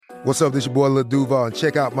What's up, this your boy Lil Duval, and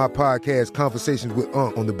check out my podcast, Conversations with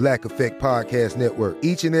Unc, on the Black Effect Podcast Network.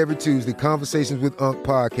 Each and every Tuesday, Conversations with Unc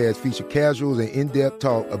podcast feature casuals and in-depth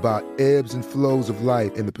talk about ebbs and flows of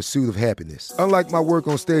life and the pursuit of happiness. Unlike my work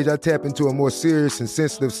on stage, I tap into a more serious and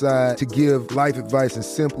sensitive side to give life advice and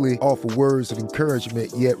simply offer words of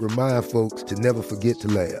encouragement, yet remind folks to never forget to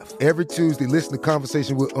laugh. Every Tuesday, listen to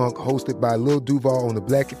Conversations with Unc, hosted by Lil Duval on the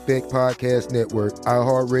Black Effect Podcast Network,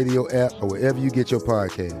 iHeartRadio app, or wherever you get your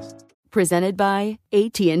podcasts. Presented by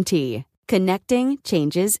AT&T. Connecting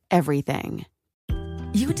changes everything.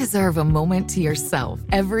 You deserve a moment to yourself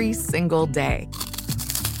every single day.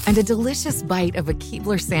 And a delicious bite of a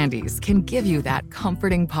Keebler Sandies can give you that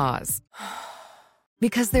comforting pause.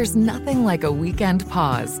 Because there's nothing like a weekend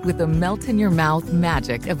pause with the melt-in-your-mouth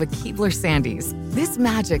magic of a Keebler Sandies. This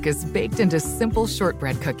magic is baked into simple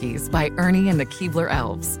shortbread cookies by Ernie and the Keebler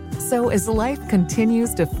Elves. So as life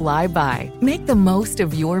continues to fly by, make the most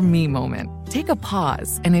of your me moment. Take a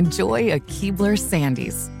pause and enjoy a Keebler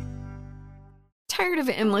Sandies. Tired of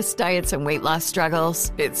endless diets and weight loss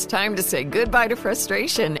struggles? It's time to say goodbye to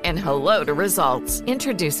frustration and hello to results.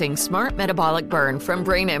 Introducing Smart Metabolic Burn from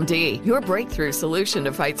BrainMD, your breakthrough solution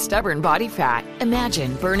to fight stubborn body fat.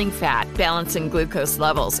 Imagine burning fat, balancing glucose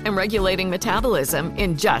levels, and regulating metabolism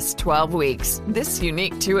in just 12 weeks. This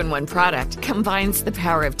unique 2-in-1 product combines the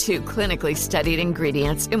power of 2 clinically studied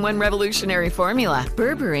ingredients in one revolutionary formula.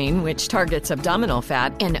 Berberine, which targets abdominal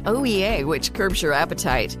fat, and OEA, which curbs your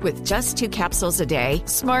appetite. With just 2 capsules a day,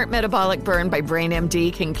 Smart Metabolic Burn by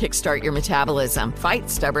BrainMD can kickstart your metabolism, fight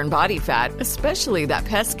stubborn body fat, especially that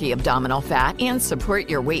pesky abdominal fat, and support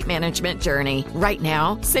your weight management journey. Right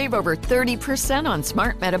now, save over 30% on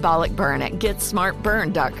Smart Metabolic Burn at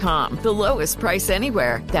GetSmartBurn.com. The lowest price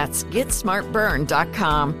anywhere. That's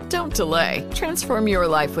GetSmartBurn.com. Don't delay. Transform your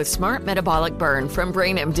life with Smart Metabolic Burn from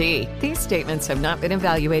BrainMD. These statements have not been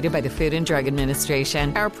evaluated by the Food and Drug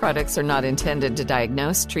Administration. Our products are not intended to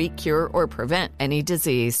diagnose, treat, cure, or prevent any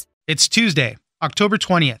disease. It's Tuesday, October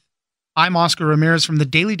 20th. I'm Oscar Ramirez from the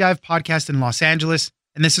Daily Dive podcast in Los Angeles,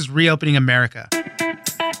 and this is Reopening America.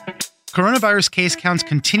 Coronavirus case counts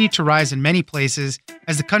continue to rise in many places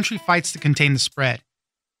as the country fights to contain the spread.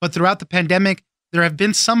 But throughout the pandemic, there have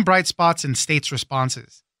been some bright spots in states'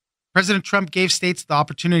 responses. President Trump gave states the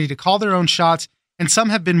opportunity to call their own shots, and some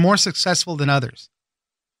have been more successful than others.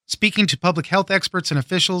 Speaking to public health experts and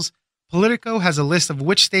officials, Politico has a list of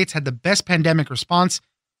which states had the best pandemic response,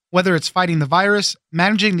 whether it's fighting the virus,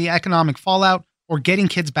 managing the economic fallout, or getting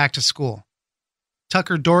kids back to school.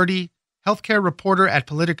 Tucker Doherty, healthcare reporter at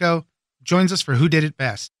Politico, joins us for Who Did It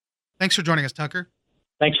Best. Thanks for joining us, Tucker.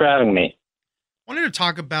 Thanks for having me. I wanted to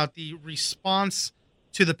talk about the response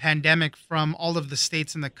to the pandemic from all of the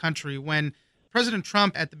states in the country when President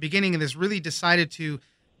Trump at the beginning of this really decided to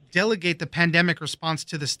delegate the pandemic response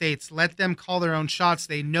to the states, let them call their own shots.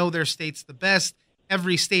 They know their state's the best.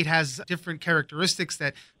 Every state has different characteristics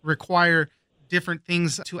that require different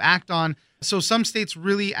things to act on. So some states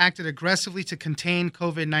really acted aggressively to contain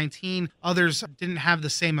COVID-19. Others didn't have the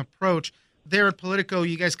same approach. There at Politico,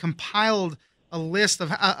 you guys compiled a list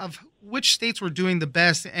of which states were doing the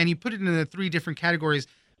best, and you put it into 3 different categories: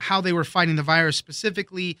 how they were fighting the virus,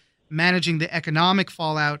 specifically managing the economic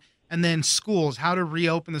fallout, and then schools, how to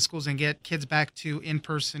reopen the schools and get kids back to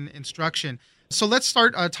in-person instruction. So let's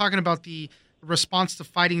start talking about the response to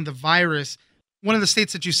fighting the virus. One of the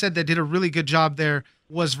states that you said that did a really good job there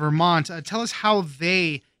was Vermont. Tell us how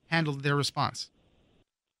they handled their response.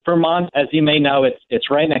 Vermont, as you may know, it's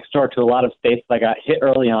right next door to a lot of states that got hit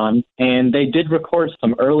early on, and they did record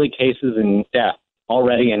some early cases and death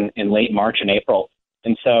already in late March and April.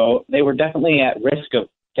 And so they were definitely at risk of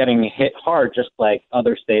getting hit hard, just like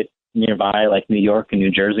other states nearby, like New York and New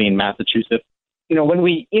Jersey and Massachusetts. You know, when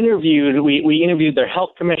we interviewed, we interviewed their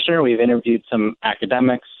health commissioner, we've interviewed some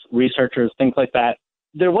academics, researchers, things like that.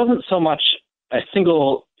 There wasn't so much a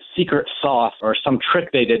single secret sauce or some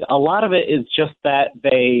trick they did. A lot of it is just that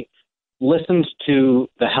they listened to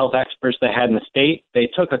the health experts they had in the state. They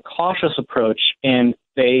took a cautious approach, and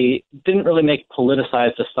they didn't really make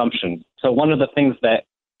politicized assumptions. So one of the things that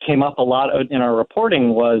came up a lot in our reporting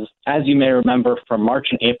was, as you may remember, from March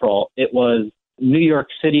and April, it was New York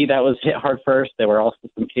City that was hit hard first. There were also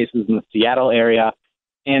some cases in the Seattle area.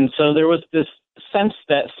 And so there was this sense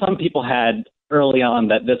that some people had early on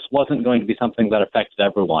that this wasn't going to be something that affected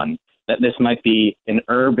everyone, that this might be an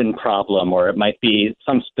urban problem, or it might be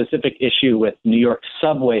some specific issue with New York's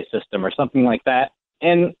subway system or something like that.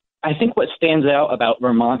 And I think what stands out about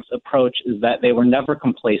Vermont's approach is that they were never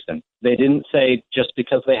complacent. They didn't say just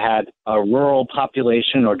because they had a rural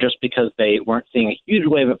population or just because they weren't seeing a huge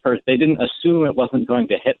wave at first, they didn't assume it wasn't going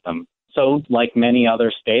to hit them. So like many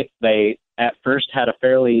other states, they at first had a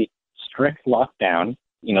fairly strict lockdown.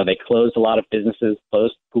 They closed a lot of businesses,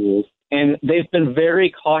 closed schools, and they've been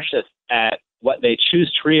very cautious at what they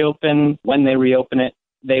choose to reopen, when they reopen it.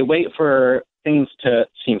 They wait for things to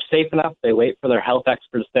seem safe enough. They wait for their health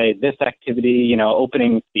experts to say this activity,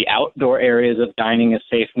 opening the outdoor areas of dining is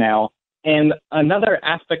safe now. And another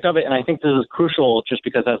aspect of it, and I think this is crucial just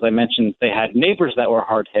because, as I mentioned, they had neighbors that were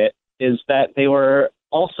hard hit, is that they were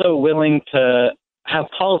also willing to have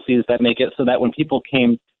policies that make it so that when people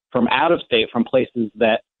came from out of state, from places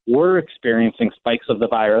that were experiencing spikes of the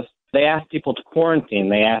virus, they asked people to quarantine.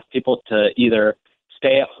 They asked people to either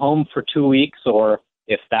stay at home for 2 weeks, or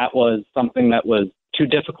if that was something that was too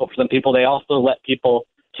difficult for some people, they also let people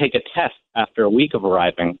take a test after a week of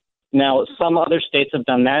arriving. Now, some other states have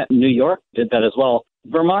done that. New York did that as well.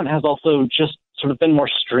 Vermont has also just sort of been more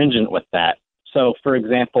stringent with that. So, for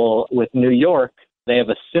example, with New York, they have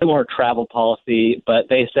a similar travel policy, but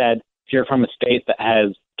they said if you're from a state that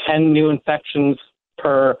has 10 new infections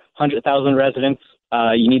per 100,000 residents,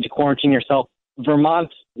 you need to quarantine yourself.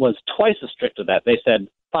 Vermont was twice as strict with that. They said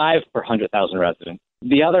 5 per 100,000 residents.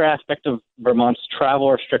 The other aspect of Vermont's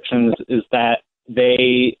travel restrictions is that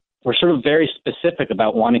they were sort of very specific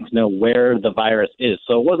about wanting to know where the virus is.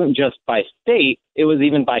 So it wasn't just by state, it was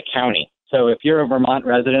even by county. So if you're a Vermont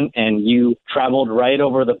resident and you traveled right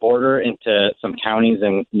over the border into some counties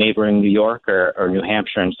in neighboring New York or New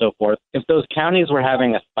Hampshire and so forth, if those counties were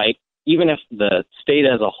having a spike, even if the state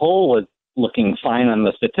as a whole was looking fine on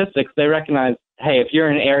the statistics, they recognize, hey, if you're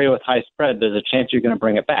in an area with high spread, there's a chance you're going to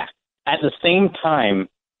bring it back. At the same time,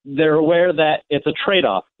 they're aware that it's a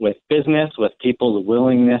trade-off with business, with people's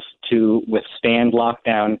willingness to withstand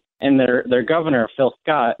lockdown. And their governor, Phil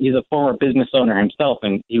Scott, he's a former business owner himself,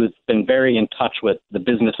 and he was been very in touch with the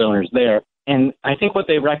business owners there. And I think what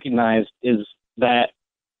they recognize is that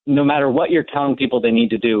no matter what you're telling people they need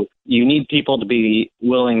to do, you need people to be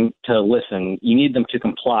willing to listen. You need them to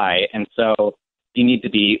comply. And so you need to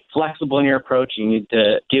be flexible in your approach. You need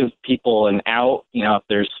to give people an out, if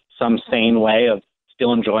there's some sane way of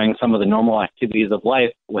still enjoying some of the normal activities of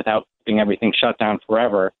life without keeping everything shut down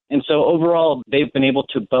forever. And so overall, they've been able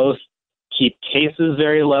to both keep cases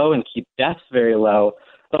very low and keep deaths very low,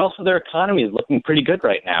 but also their economy is looking pretty good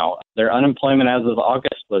right now. Their unemployment as of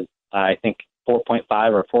August was, I think,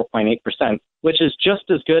 4.5 or 4.8%, which is just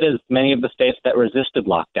as good as many of the states that resisted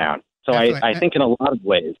lockdown. So I think in a lot of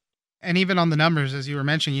ways. And even on the numbers, as you were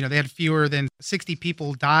mentioning, they had fewer than 60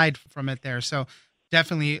 people died from it there. So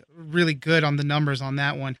definitely really good on the numbers on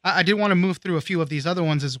that one. I did want to move through a few of these other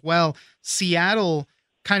ones as well. Seattle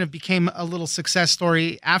kind of became a little success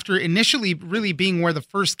story after initially really being where the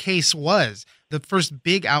first case was, the first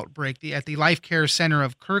big outbreak at the Life Care Center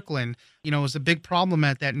of Kirkland. It was a big problem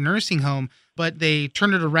at that nursing home, but they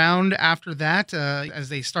turned it around after that. As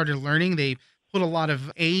they started learning, they put a lot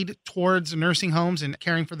of aid towards nursing homes and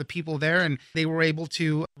caring for the people there, and they were able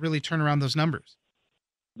to really turn around those numbers.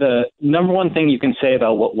 The number one thing you can say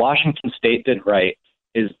about what Washington State did right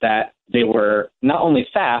is that they were not only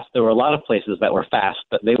fast, there were a lot of places that were fast,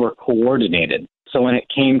 but they were coordinated. So when it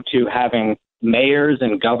came to having mayors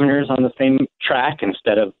and governors on the same track,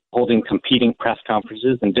 instead of holding competing press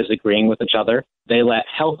conferences and disagreeing with each other, they let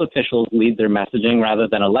health officials lead their messaging rather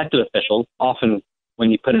than elected officials. Often when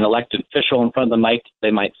you put an elected official in front of the mic,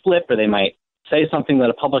 they might slip or they might say something that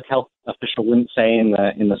a public health official wouldn't say in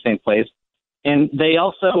the same place. And they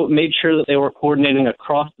also made sure that they were coordinating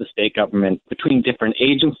across the state government between different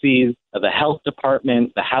agencies, the health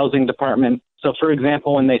department, the housing department. So, for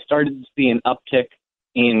example, when they started to see an uptick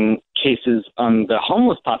in cases on the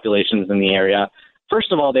homeless populations in the area,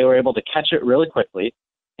 first of all, they were able to catch it really quickly.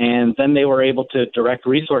 And then they were able to direct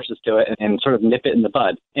resources to it and sort of nip it in the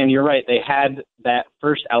bud. And you're right, they had that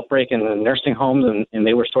first outbreak in the nursing homes, and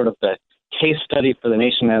they were sort of the case study for the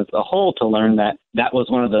nation as a whole to learn that that was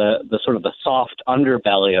one of the sort of the soft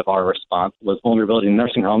underbelly of our response was vulnerability in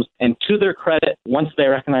nursing homes. And to their credit, once they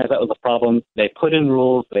recognized that was a problem, they put in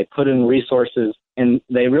rules, they put in resources, and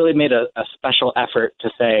they really made a special effort to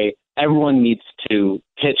say everyone needs to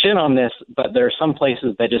pitch in on this, but there are some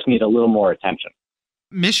places that just need a little more attention.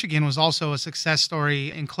 Michigan was also a success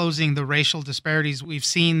story in closing the racial disparities. We've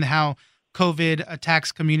seen how COVID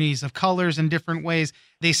attacks communities of colors in different ways.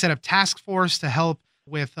 They set up task force to help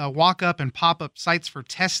with walk-up and pop-up sites for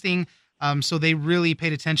testing. So they really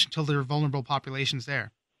paid attention to their vulnerable populations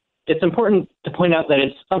there. It's important to point out that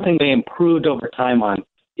it's something they improved over time on.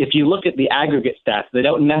 if you look at the aggregate stats, they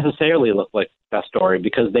don't necessarily look like a success story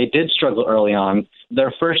because they did struggle early on.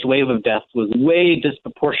 Their first wave of deaths was way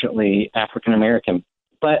disproportionately African American.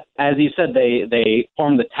 But as you said, they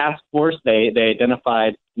formed the task force. They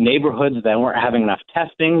identified neighborhoods that weren't having enough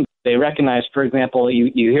testing. They recognized, for example,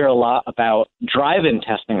 you hear a lot about drive-in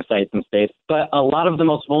testing sites in states, but a lot of the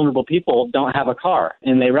most vulnerable people don't have a car.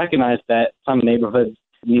 And they recognized that some neighborhoods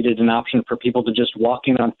needed an option for people to just walk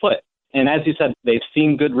in on foot. And as you said, they've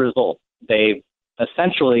seen good results. They've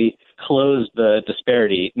essentially closed the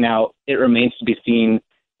disparity. Now, it remains to be seen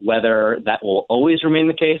whether that will always remain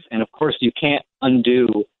the case. And of course, you can't undo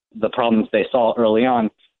the problems they saw early on.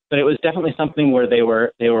 But it was definitely something where they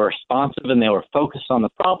were responsive and they were focused on the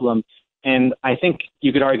problem. And I think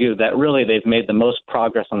you could argue that really they've made the most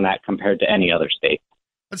progress on that compared to any other state.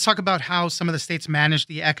 Let's talk about how some of the states managed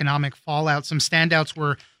the economic fallout. Some standouts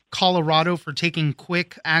were Colorado for taking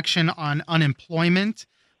quick action on unemployment,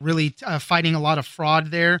 really fighting a lot of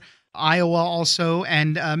fraud there. Iowa also,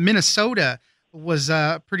 and Minnesota was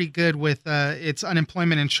pretty good with its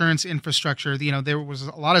unemployment insurance infrastructure. You know, there was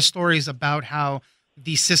a lot of stories about how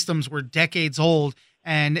these systems were decades old,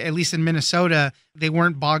 and at least in Minnesota, they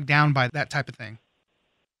weren't bogged down by that type of thing.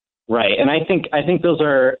 Right, and I think those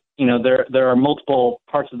are, you know, there are multiple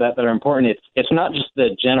parts of that are important. It's not just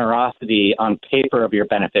the generosity on paper of your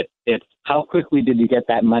benefit. It's how quickly did you get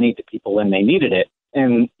that money to people when they needed it.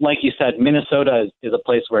 And like you said, Minnesota is a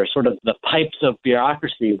place where sort of the pipes of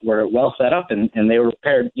bureaucracy were well set up, and they were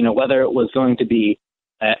prepared, you know, whether it was going to be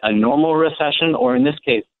a normal recession or in this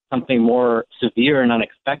case, something more severe and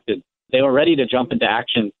unexpected. They were ready to jump into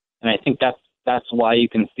action. And I think that's why you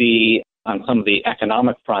can see on some of the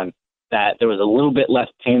economic front that there was a little bit less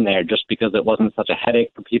pain there just because it wasn't such a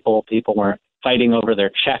headache for people. People weren't fighting over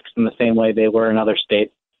their checks in the same way they were in other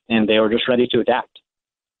states, and they were just ready to adapt.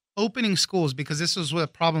 Opening schools, because this was a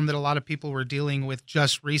problem that a lot of people were dealing with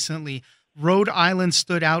just recently. Rhode Island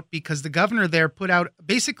stood out because the governor there put out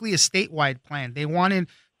basically a statewide plan. They wanted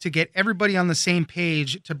to get everybody on the same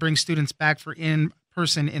page to bring students back for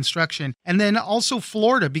in-person instruction. And then also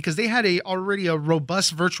Florida, because they had already a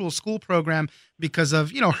robust virtual school program because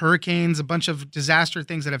of, you know, hurricanes, a bunch of disaster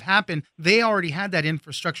things that have happened. They already had that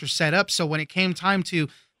infrastructure set up. So when it came time to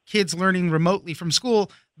kids learning remotely from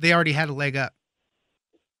school, they already had a leg up.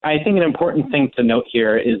 I think an important thing to note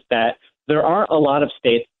here is that there aren't a lot of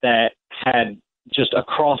states that had just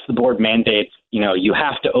across the board mandates, you know, you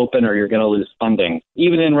have to open or you're going to lose funding.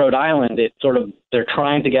 Even in Rhode Island, it's sort of, they're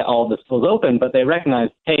trying to get all the schools open, but they recognize,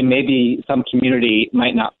 hey, maybe some community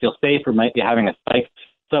might not feel safe or might be having a spike.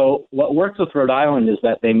 So what works with Rhode Island is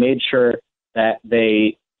that they made sure that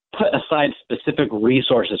they put aside specific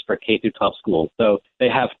resources for K-12 schools. So they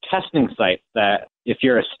have testing sites that if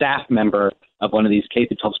you're a staff member of one of these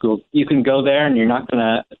K-12 schools, you can go there and you're not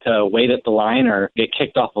going to wait at the line or get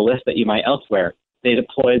kicked off a list that you might elsewhere. They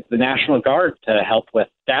deployed the National Guard to help with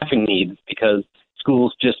staffing needs because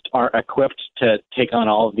schools just aren't equipped to take on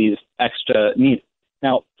all of these extra needs.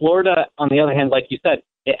 Now, Florida, on the other hand, like you said,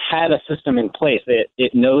 it had a system in place.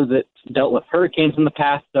 It knows it's dealt with hurricanes in the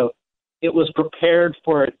past, so it was prepared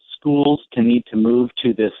for its schools to need to move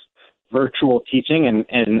to this virtual teaching.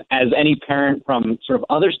 And as any parent from sort of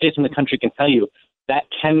other states in the country can tell you, that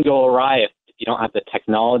can go awry if you don't have the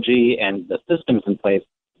technology and the systems in place.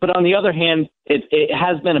 But on the other hand, it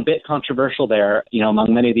has been a bit controversial there, you know,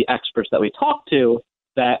 among many of the experts that we talked to,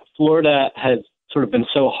 that Florida has sort of been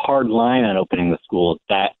so hard line on opening the schools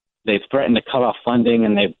that they've threatened to cut off funding,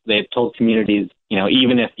 and they've told communities, you know,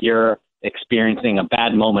 even if you're experiencing a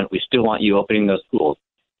bad moment, we still want you opening those schools.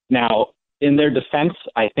 Now, in their defense,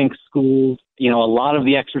 I think schools, you know, a lot of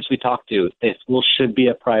the experts we talk to say schools should be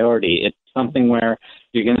a priority. It's something where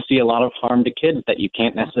you're going to see a lot of harm to kids that you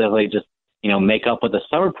can't necessarily just, you know, make up with a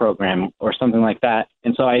summer program or something like that.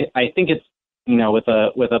 And so I think it's, you know, with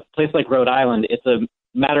a place like Rhode Island, it's a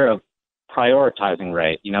matter of prioritizing,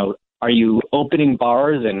 right? You know, are you opening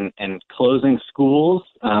bars and closing schools?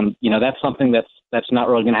 You know, that's something that's not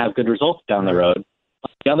really going to have good results down the road. On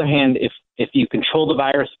the other hand, if you control the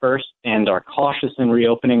virus first and are cautious in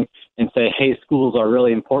reopening and say, hey, schools are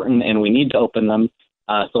really important and we need to open them,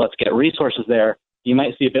 so let's get resources there, you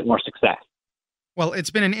might see a bit more success. Well, it's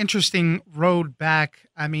been an interesting road back.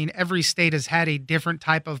 I mean, every state has had a different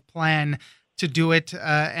type of plan to do it.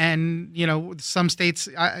 And, you know, some states,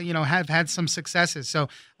 you know, have had some successes. So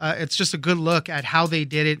it's just a good look at how they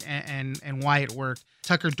did it and why it worked.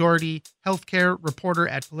 Tucker Doherty, healthcare reporter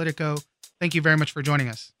at Politico. Thank you very much for joining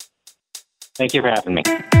us. Thank you for having me.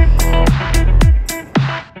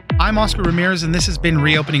 I'm Oscar Ramirez, and this has been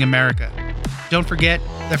Reopening America. Don't forget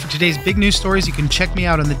that for today's big news stories, you can check me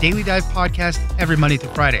out on the Daily Dive podcast every Monday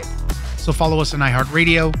through Friday. So follow us on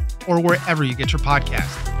iHeartRadio or wherever you get your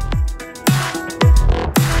podcasts.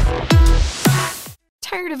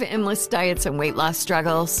 Tired of endless diets and weight loss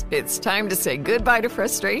struggles? It's time to say goodbye to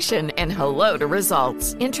frustration and hello to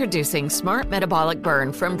results. Introducing Smart Metabolic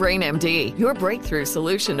Burn from BrainMD, your breakthrough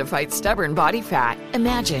solution to fight stubborn body fat.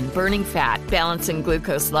 Imagine burning fat, balancing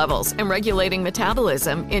glucose levels, and regulating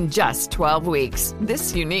metabolism in just 12 weeks.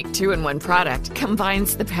 This unique 2-in-1 product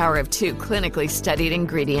combines the power of 2 clinically studied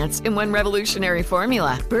ingredients in one revolutionary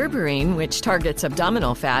formula. Berberine, which targets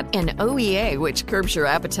abdominal fat, and OEA, which curbs your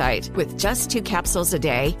appetite. With just 2 capsules a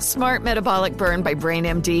day, Smart Metabolic Burn by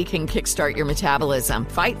BrainMD can kickstart your metabolism,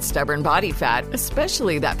 fight stubborn body fat,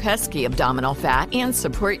 especially that pesky abdominal fat, and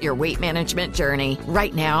support your weight management journey.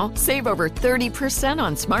 Right now, save over 30%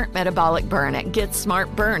 on Smart Metabolic Burn at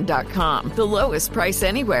GetSmartBurn.com. The lowest price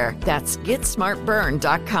anywhere. That's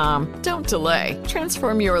GetSmartBurn.com. Don't delay.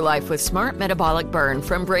 Transform your life with Smart Metabolic Burn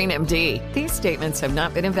from BrainMD. These statements have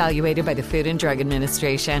not been evaluated by the Food and Drug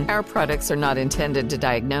Administration. Our products are not intended to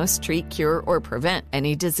diagnose, treat, cure, or prevent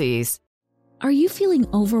any disease. Are you feeling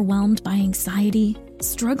overwhelmed by anxiety,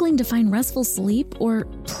 struggling to find restful sleep, or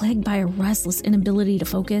plagued by a restless inability to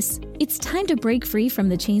focus? It's time to break free from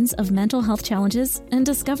the chains of mental health challenges and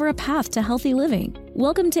discover a path to healthy living.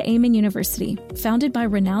 Welcome to Amen University, founded by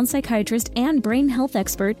renowned psychiatrist and brain health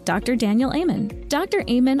expert Dr. Daniel Amen. Dr.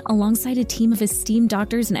 Amen, alongside a team of esteemed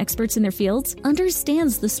doctors and experts in their fields,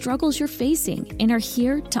 understands the struggles you're facing and are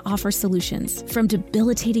here to offer solutions. From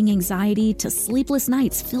debilitating anxiety to sleepless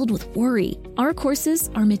nights filled with worry, our courses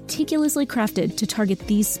are meticulously crafted to target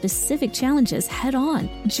these specific challenges head-on.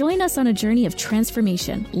 Join us on a journey of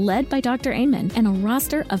transformation led by Dr. Amen and a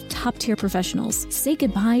roster of top-tier professionals. Say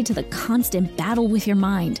goodbye to the constant battle with your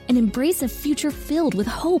mind and embrace a future filled with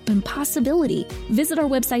hope and possibility. Visit our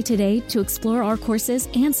website today to explore our courses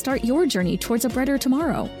and start your journey towards a brighter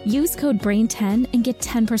tomorrow. Use code BRAIN10 and get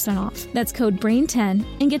 10% off. That's code BRAIN10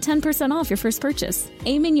 and get 10% off your first purchase.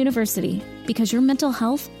 Amen University, because your mental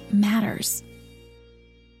health matters.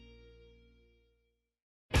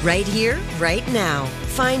 Right here, right now.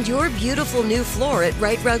 Find your beautiful new floor at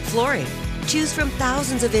Rite Rug Flooring. Choose from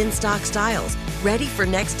thousands of in-stock styles, ready for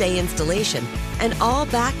next day installation, and all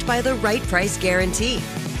backed by the right price guarantee.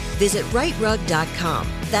 Visit riterug.com.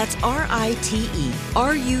 That's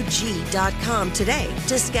RITERUG.com today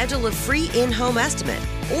to schedule a free in-home estimate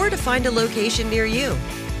or to find a location near you.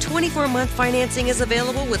 24-month financing is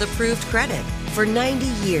available with approved credit. For 90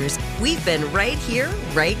 years, we've been right here,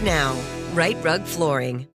 right now. Rite Rug Flooring.